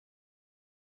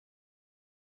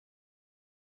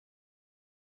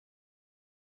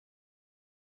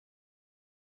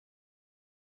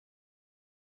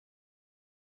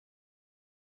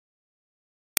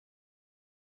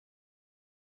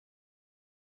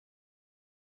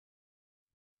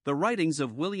The writings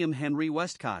of William Henry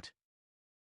Westcott.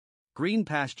 Green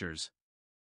Pastures.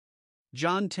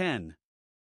 John 10.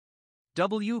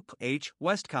 W. H.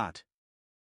 Westcott.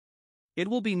 It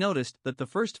will be noticed that the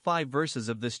first 5 verses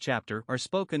of this chapter are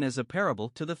spoken as a parable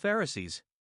to the Pharisees.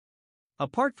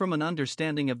 Apart from an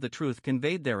understanding of the truth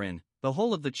conveyed therein, the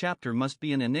whole of the chapter must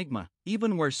be an enigma,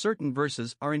 even where certain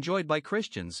verses are enjoyed by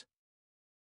Christians.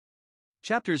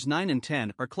 Chapters 9 and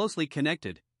 10 are closely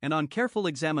connected, and on careful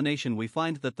examination we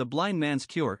find that the blind man's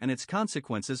cure and its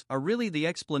consequences are really the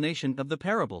explanation of the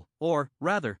parable, or,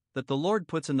 rather, that the Lord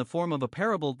puts in the form of a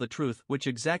parable the truth which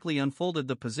exactly unfolded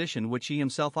the position which he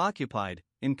himself occupied,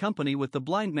 in company with the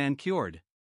blind man cured.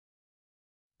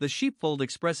 The sheepfold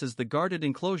expresses the guarded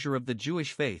enclosure of the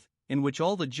Jewish faith, in which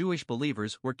all the Jewish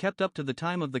believers were kept up to the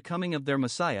time of the coming of their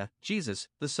Messiah, Jesus,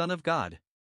 the Son of God.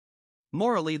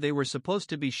 Morally, they were supposed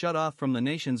to be shut off from the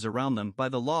nations around them by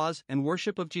the laws and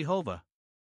worship of Jehovah.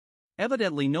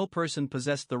 Evidently, no person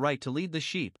possessed the right to lead the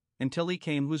sheep, until he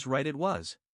came whose right it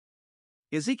was.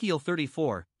 Ezekiel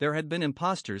 34, there had been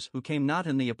impostors who came not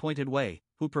in the appointed way,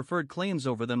 who preferred claims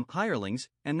over them, hirelings,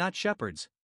 and not shepherds.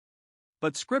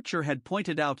 But Scripture had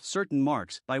pointed out certain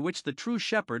marks by which the true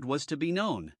shepherd was to be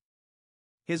known.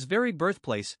 His very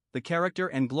birthplace, the character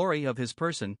and glory of his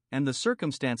person, and the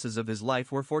circumstances of his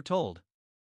life were foretold.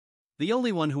 The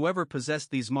only one who ever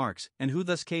possessed these marks, and who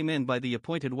thus came in by the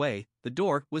appointed way, the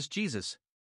door, was Jesus.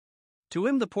 To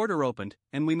him the porter opened,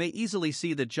 and we may easily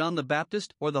see that John the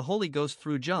Baptist or the Holy Ghost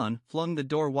through John flung the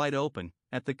door wide open,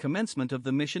 at the commencement of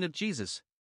the mission of Jesus.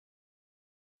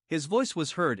 His voice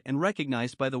was heard and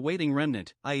recognized by the waiting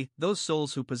remnant, i.e., those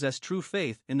souls who possess true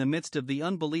faith in the midst of the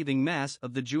unbelieving mass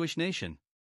of the Jewish nation.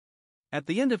 At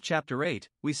the end of chapter 8,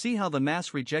 we see how the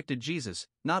mass rejected Jesus,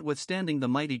 notwithstanding the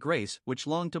mighty grace which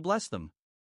longed to bless them.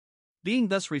 Being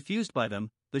thus refused by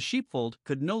them, the sheepfold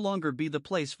could no longer be the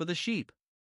place for the sheep.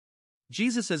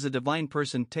 Jesus as a divine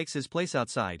person takes his place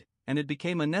outside, and it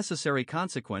became a necessary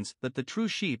consequence that the true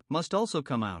sheep must also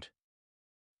come out.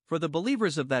 For the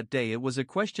believers of that day it was a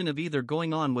question of either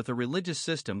going on with a religious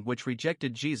system which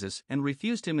rejected Jesus and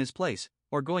refused him his place,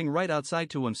 or going right outside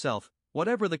to himself,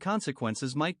 whatever the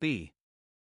consequences might be.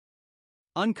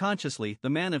 Unconsciously, the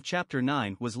man of chapter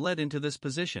 9 was led into this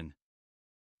position.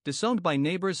 Disowned by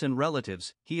neighbors and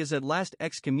relatives, he is at last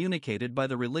excommunicated by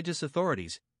the religious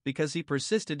authorities, because he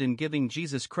persisted in giving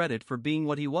Jesus credit for being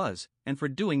what he was, and for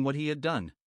doing what he had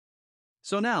done.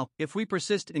 So now, if we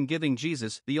persist in giving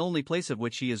Jesus the only place of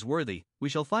which he is worthy, we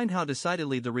shall find how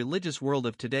decidedly the religious world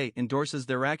of today endorses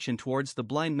their action towards the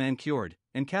blind man cured,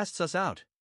 and casts us out.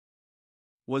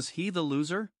 Was he the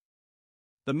loser?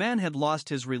 The man had lost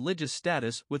his religious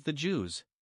status with the Jews.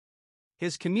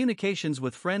 His communications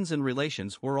with friends and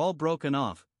relations were all broken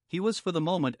off. He was for the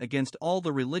moment against all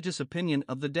the religious opinion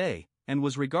of the day, and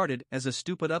was regarded as a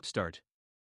stupid upstart.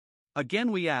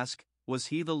 Again we ask, was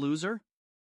he the loser?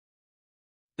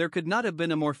 There could not have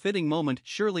been a more fitting moment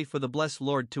surely for the blessed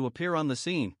Lord to appear on the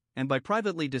scene, and by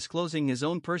privately disclosing his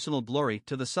own personal glory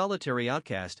to the solitary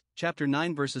outcast, chapter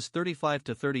 9 verses 35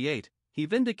 to 38, he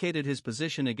vindicated his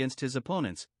position against his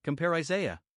opponents, compare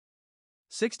Isaiah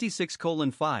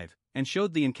 66:5, and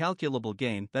showed the incalculable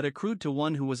gain that accrued to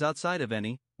one who was outside of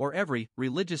any, or every,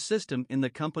 religious system in the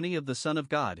company of the Son of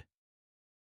God.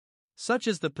 Such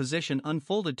is the position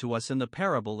unfolded to us in the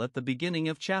parable at the beginning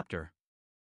of chapter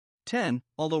 10.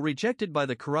 Although rejected by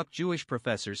the corrupt Jewish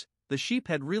professors, the sheep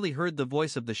had really heard the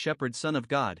voice of the shepherd Son of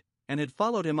God, and had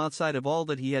followed him outside of all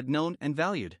that he had known and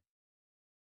valued.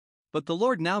 But the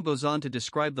Lord now goes on to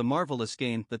describe the marvelous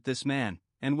gain that this man,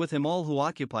 and with him all who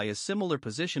occupy a similar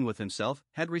position with himself,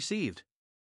 had received.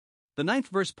 The 9th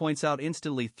verse points out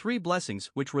instantly 3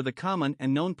 blessings which were the common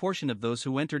and known portion of those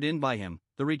who entered in by him,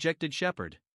 the rejected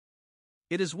shepherd.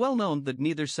 It is well known that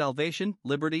neither salvation,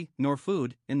 liberty, nor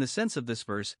food, in the sense of this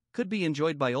verse, could be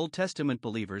enjoyed by Old Testament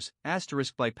believers.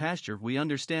 By pasture we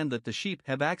understand that the sheep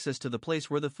have access to the place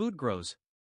where the food grows.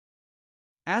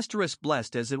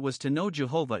 Blessed as it was to know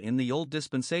Jehovah in the old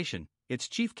dispensation, its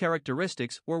chief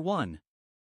characteristics were 1.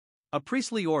 A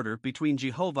priestly order between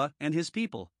Jehovah and his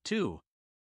people, 2.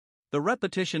 The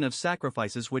repetition of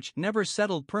sacrifices which never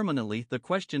settled permanently the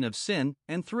question of sin,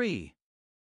 and 3.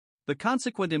 The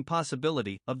consequent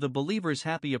impossibility of the believer's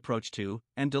happy approach to,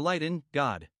 and delight in,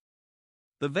 God.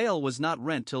 The veil was not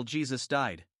rent till Jesus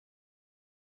died.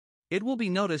 It will be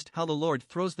noticed how the Lord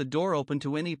throws the door open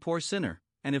to any poor sinner,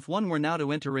 and if one were now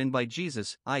to enter in by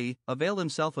Jesus, i.e., avail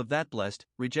himself of that blessed,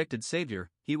 rejected Savior,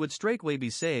 he would straightway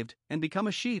be saved, and become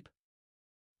a sheep.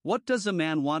 What does a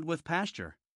man want with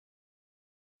pasture?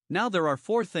 Now there are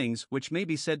 4 things which may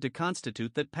be said to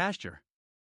constitute that pasture.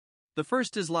 The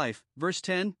first is life, verse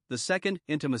 10, the second,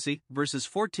 intimacy, verses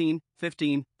 14,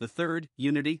 15, the third,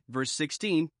 unity, verse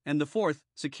 16, and the fourth,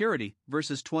 security,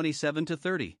 verses 27 to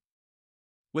 30.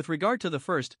 With regard to the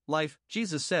first, life,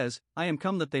 Jesus says, I am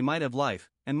come that they might have life,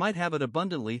 and might have it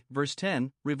abundantly, verse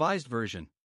 10, Revised Version.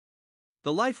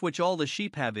 The life which all the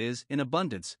sheep have is in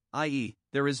abundance, i.e.,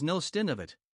 there is no stint of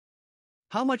it.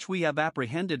 How much we have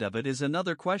apprehended of it is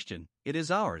another question, it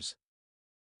is ours.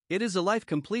 It is a life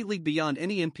completely beyond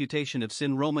any imputation of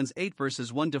sin. Romans 8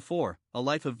 verses 1 to 4, a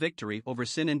life of victory over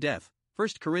sin and death. 1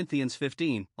 Corinthians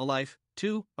 15, a life,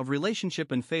 2, of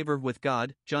relationship and favor with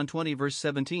God, John 20 verse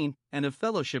 17, and of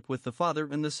fellowship with the Father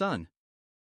and the Son.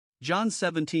 John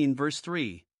 17 verse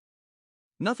 3.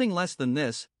 Nothing less than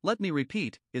this, let me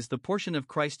repeat, is the portion of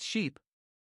Christ's sheep.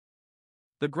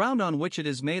 The ground on which it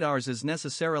is made ours is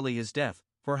necessarily his death,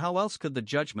 for how else could the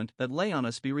judgment that lay on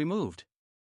us be removed?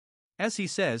 As he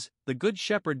says, the good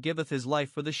shepherd giveth his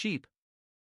life for the sheep.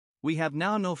 We have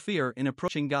now no fear in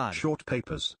approaching God. Short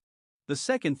papers. The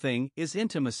second thing is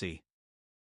intimacy.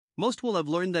 Most will have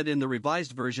learned that in the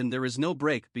Revised Version there is no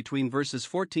break between verses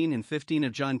 14 and 15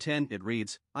 of John 10. It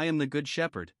reads, I am the good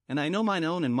shepherd, and I know mine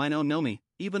own, and mine own know me,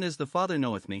 even as the Father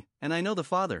knoweth me, and I know the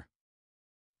Father.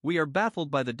 We are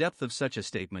baffled by the depth of such a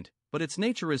statement, but its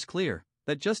nature is clear,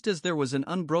 that just as there was an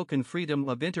unbroken freedom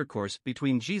of intercourse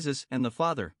between Jesus and the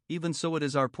Father, even so it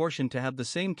is our portion to have the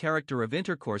same character of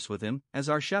intercourse with him as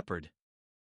our shepherd.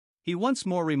 He once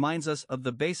more reminds us of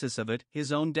the basis of it,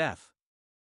 his own death.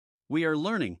 We are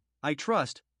learning, I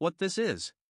trust, what this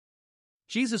is.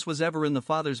 Jesus was ever in the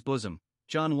Father's bosom,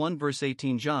 John 1 verse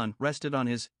 18. John rested on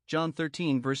his, John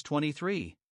 13 verse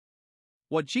 23.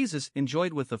 What Jesus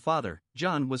enjoyed with the Father,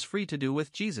 John was free to do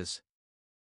with Jesus.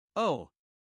 Oh!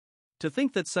 To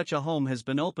think that such a home has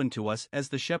been opened to us as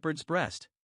the shepherd's breast.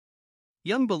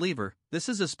 Young believer, this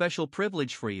is a special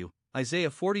privilege for you, Isaiah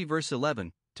 40 verse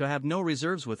 11, to have no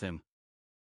reserves with him.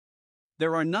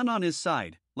 There are none on his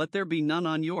side, let there be none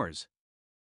on yours.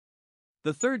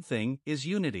 The third thing is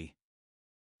unity.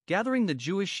 Gathering the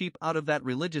Jewish sheep out of that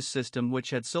religious system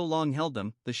which had so long held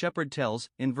them, the shepherd tells,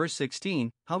 in verse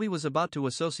 16, how he was about to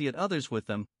associate others with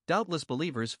them, doubtless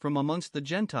believers from amongst the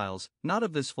Gentiles, not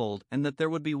of this fold, and that there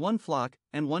would be one flock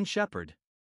and one shepherd.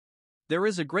 There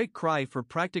is a great cry for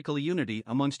practical unity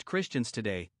amongst Christians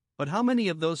today, but how many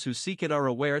of those who seek it are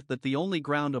aware that the only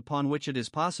ground upon which it is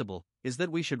possible is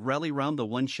that we should rally round the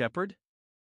one shepherd?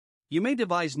 You may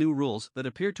devise new rules that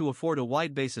appear to afford a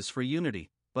wide basis for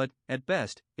unity, but, at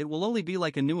best, it will only be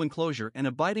like a new enclosure and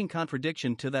a biting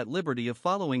contradiction to that liberty of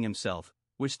following himself,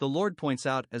 which the Lord points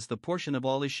out as the portion of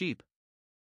all his sheep.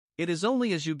 It is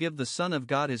only as you give the Son of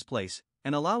God his place,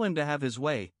 and allow him to have his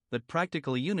way, that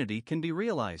practical unity can be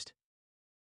realized.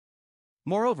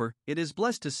 Moreover, it is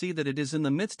blessed to see that it is in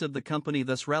the midst of the company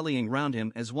thus rallying round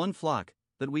him as one flock,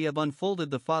 that we have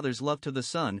unfolded the Father's love to the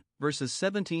Son, verses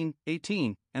 17,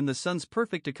 18, and the Son's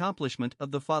perfect accomplishment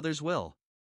of the Father's will.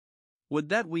 Would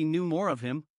that we knew more of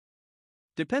him?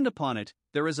 Depend upon it,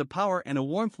 there is a power and a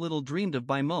warmth little dreamed of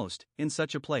by most, in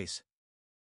such a place.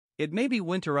 It may be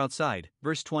winter outside,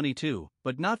 verse 22,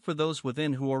 but not for those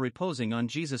within who are reposing on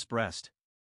Jesus' breast.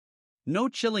 No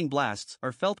chilling blasts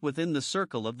are felt within the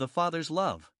circle of the Father's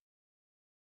love.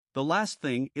 The last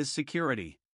thing is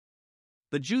security.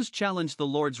 The Jews challenge the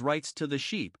Lord's rights to the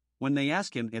sheep, when they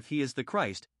ask him if he is the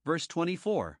Christ, verse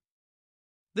 24.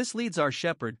 This leads our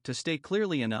shepherd to state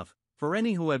clearly enough, for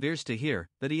any who have ears to hear,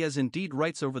 that he has indeed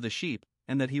rights over the sheep,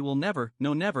 and that he will never,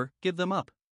 no never, give them up.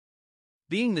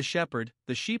 Being the shepherd,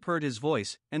 the sheep heard his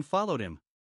voice, and followed him.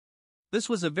 This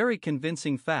was a very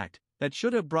convincing fact, that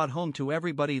should have brought home to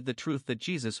everybody the truth that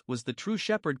Jesus was the true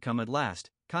shepherd come at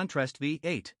last, contrast v.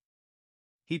 8.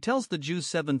 He tells the Jews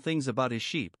 7 things about his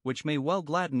sheep which may well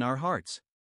gladden our hearts.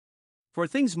 For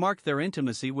things mark their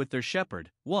intimacy with their shepherd.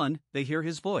 1. They hear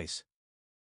his voice.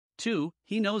 2.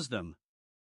 He knows them.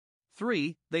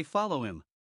 3. They follow him.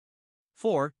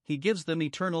 4. He gives them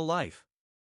eternal life.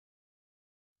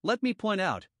 Let me point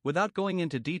out, without going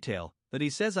into detail, that he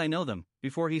says I know them,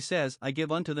 before he says I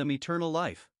give unto them eternal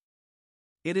life.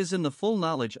 It is in the full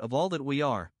knowledge of all that we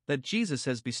are, that Jesus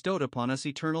has bestowed upon us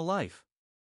eternal life.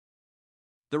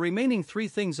 The remaining 3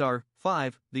 things are,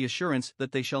 5. The assurance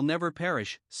that they shall never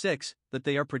perish, 6. That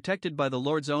they are protected by the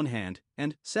Lord's own hand,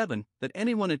 and 7. That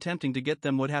anyone attempting to get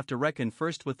them would have to reckon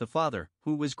first with the Father,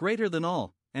 who is greater than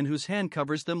all, and whose hand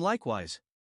covers them likewise.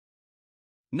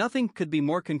 Nothing could be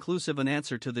more conclusive an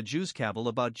answer to the Jews' cavil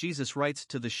about Jesus' rights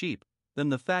to the sheep, than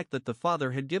the fact that the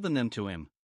Father had given them to him.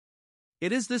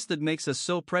 It is this that makes us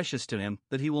so precious to him,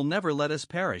 that he will never let us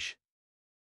perish.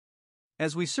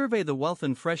 As we survey the wealth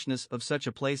and freshness of such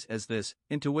a place as this,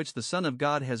 into which the Son of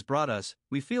God has brought us,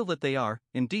 we feel that they are,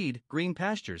 indeed, green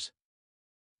pastures.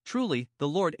 Truly, the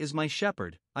Lord is my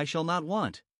shepherd, I shall not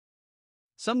want.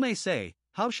 Some may say,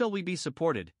 how shall we be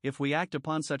supported if we act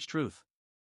upon such truth?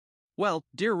 Well,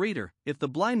 dear reader, if the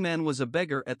blind man was a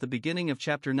beggar at the beginning of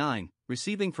chapter 9,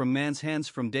 receiving from man's hands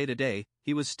from day to day,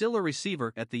 he was still a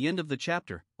receiver at the end of the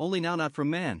chapter, only now not from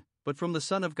man, but from the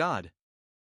Son of God.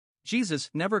 Jesus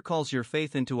never calls your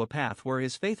faith into a path where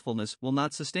his faithfulness will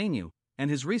not sustain you, and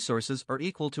his resources are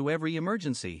equal to every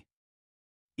emergency.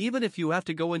 Even if you have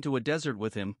to go into a desert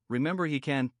with him, remember he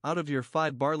can, out of your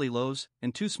 5 barley loaves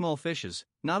and 2 small fishes,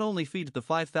 not only feed the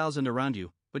 5,000 around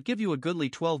you, but give you a goodly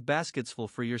 12 baskets full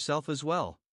for yourself as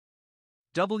well.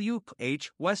 W. H.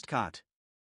 Westcott.